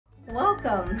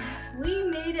Welcome! We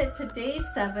made it to day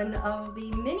 7 of the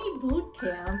mini boot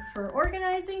camp for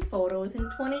organizing photos in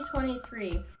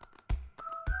 2023.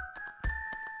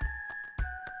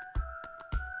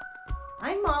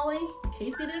 I'm Molly. In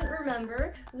case you didn't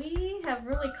remember, we have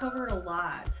really covered a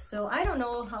lot, so I don't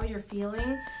know how you're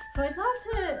feeling. So I'd love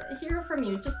to hear from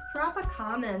you. Just drop a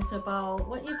comment about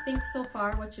what you think so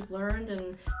far, what you've learned,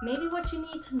 and maybe what you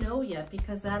need to know yet,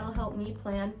 because that'll help me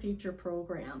plan future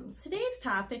programs. Today's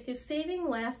topic is saving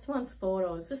last month's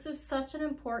photos. This is such an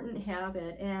important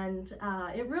habit, and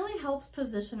it really helps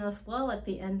position us well at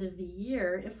the end of the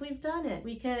year if we've done it.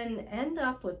 We can end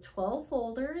up with 12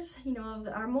 folders, of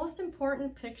our most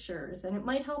important pictures, and it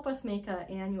might help us make an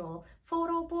annual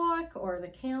photo book or the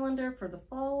calendar for the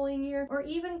following year, or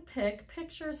even pick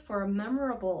pictures for a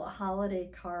memorable holiday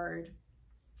card.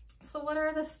 So what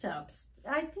are the steps?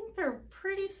 I think they're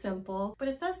pretty simple, but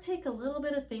it does take a little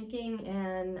bit of thinking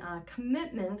and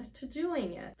commitment to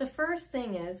doing it. The first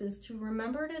thing is to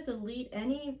remember to delete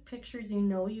any pictures you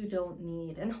know you don't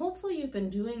need. And hopefully you've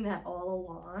been doing that all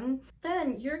along.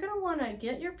 Then you're gonna wanna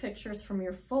get your pictures from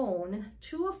your phone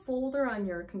to a folder on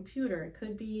your computer. It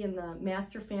could be in the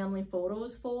Master Family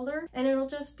Photos folder, and it'll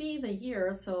just be the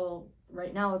year. So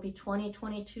right now it would be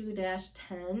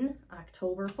 2022-10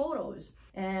 October photos.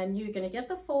 And you're gonna get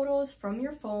the photos from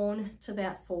your phone to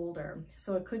that folder.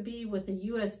 So it could be with a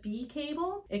USB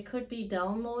cable. It could be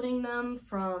downloading them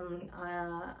from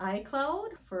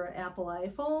iCloud for Apple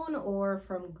iPhone, or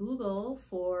from Google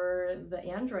for the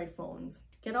Android phones.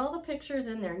 Get all the pictures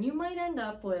in there, and you might end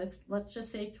up with, let's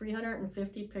just say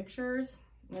 350 pictures.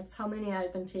 That's how many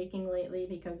I've been taking lately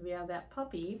because we have that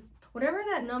puppy. Whatever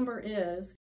that number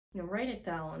is, write it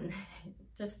down.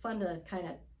 Just fun to kind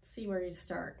of see where you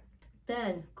start.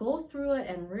 Then go through it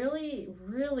and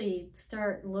really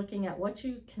start looking at what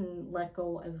you can let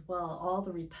go as well. All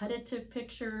the repetitive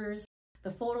pictures,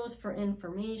 the photos for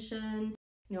information.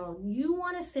 You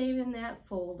want to save in that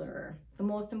folder the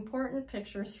most important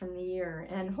pictures from the year,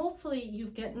 and hopefully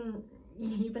you've been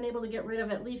able to get rid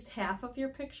of at least half of your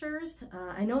pictures.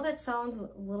 I know that sounds a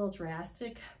little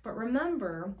drastic, but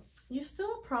remember, you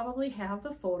still probably have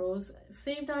the photos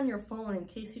saved on your phone in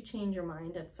case you change your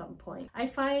mind at some point. I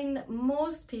find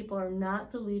most people are not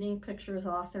deleting pictures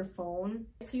off their phone.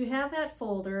 So you have that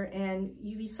folder and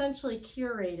you've essentially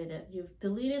curated it. You've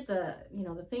deleted the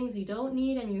things you don't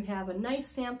need, and you have a nice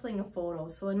sampling of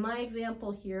photos. So in my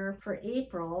example here for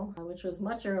April, which was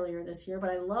much earlier this year, but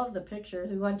I love the pictures.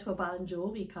 We went to a Bon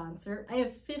Jovi concert. I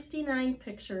have 59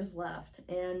 pictures left,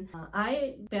 and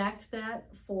I backed that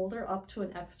folder up to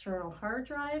an external hard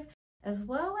drive, as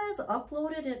well as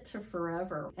uploaded it to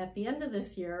Forever. At the end of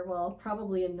this year, well,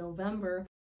 probably in November,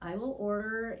 I will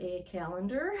order a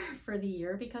calendar for the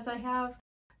year, because I have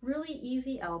really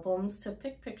easy albums to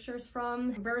pick pictures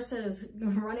from versus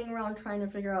running around trying to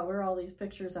figure out where all these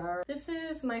pictures are. This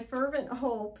is my fervent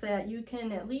hope that you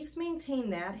can at least maintain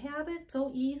that habit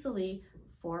so easily.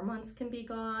 4 months can be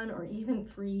gone, or even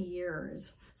 3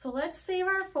 years. So let's save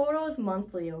our photos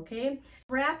monthly, okay?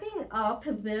 Wrapping up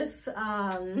this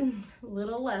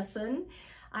little lesson,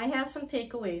 I have some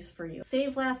takeaways for you.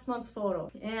 Save last month's photo,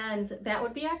 and that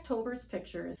would be October's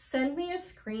pictures. Send me a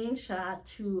screenshot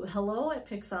to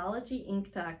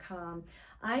hello@pixologieinc.com.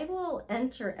 I will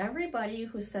enter everybody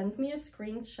who sends me a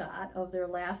screenshot of their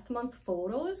last month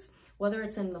photos, whether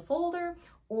it's in the folder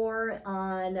or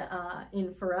on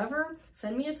in Forever.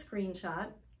 Send me a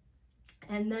screenshot,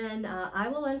 and then I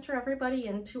will enter everybody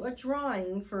into a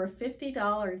drawing for a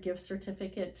 $50 gift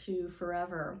certificate to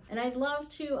Forever. And I'd love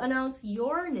to announce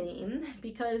your name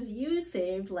because you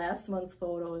saved last month's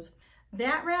photos.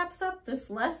 That wraps up this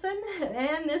lesson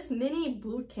and this mini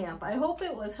boot camp. I hope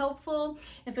it was helpful.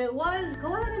 If it was,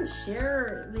 go ahead and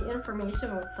share the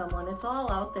information with someone. It's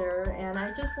all out there, and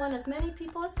I just want as many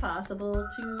people as possible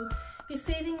to be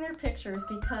saving their pictures,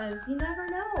 because you never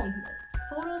know.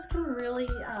 Photos can really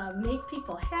make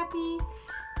people happy,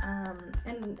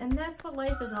 and that's what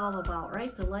life is all about,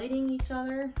 right? Delighting each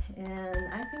other,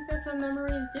 and I think that's what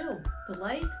memories do.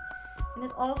 Delight. And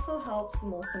it also helps the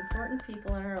most important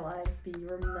people in our lives be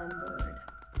remembered.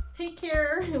 Take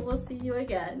care, and we'll see you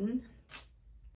again.